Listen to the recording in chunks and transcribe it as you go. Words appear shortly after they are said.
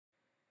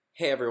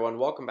Hey everyone,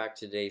 welcome back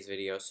to today's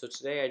video. So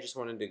today I just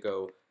wanted to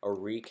go a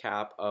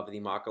recap of the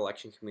mock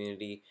election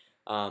community.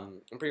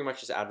 I'm pretty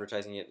much just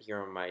advertising it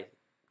here on my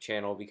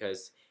channel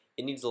because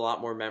it needs a lot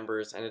more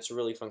members and it's a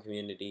really fun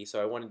community. So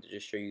I wanted to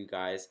just show you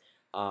guys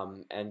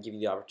and give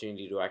you the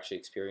opportunity to actually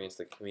experience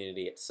the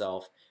community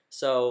itself.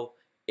 So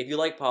if you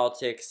like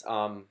politics,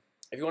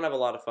 if you want to have a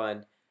lot of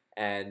fun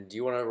and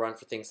you want to run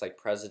for things like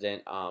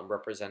president,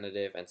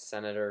 representative, and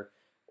senator,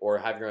 or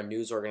have your own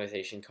news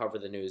organization, cover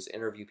the news,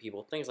 interview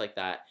people, things like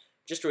that,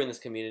 just join this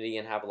community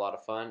and have a lot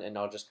of fun. And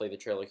I'll just play the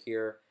trailer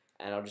here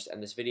and I'll just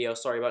end this video.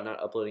 Sorry about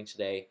not uploading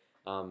today.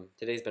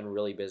 Today's been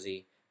really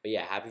busy. But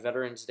yeah, happy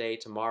Veterans Day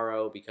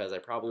tomorrow, because I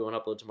probably won't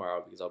upload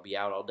tomorrow because I'll be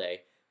out all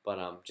day.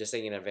 But just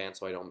saying in advance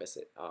so I don't miss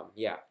it.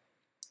 Yeah.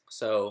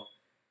 So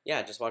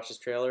yeah, just watch this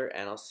trailer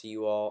and I'll see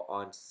you all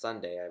on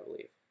Sunday, I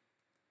believe.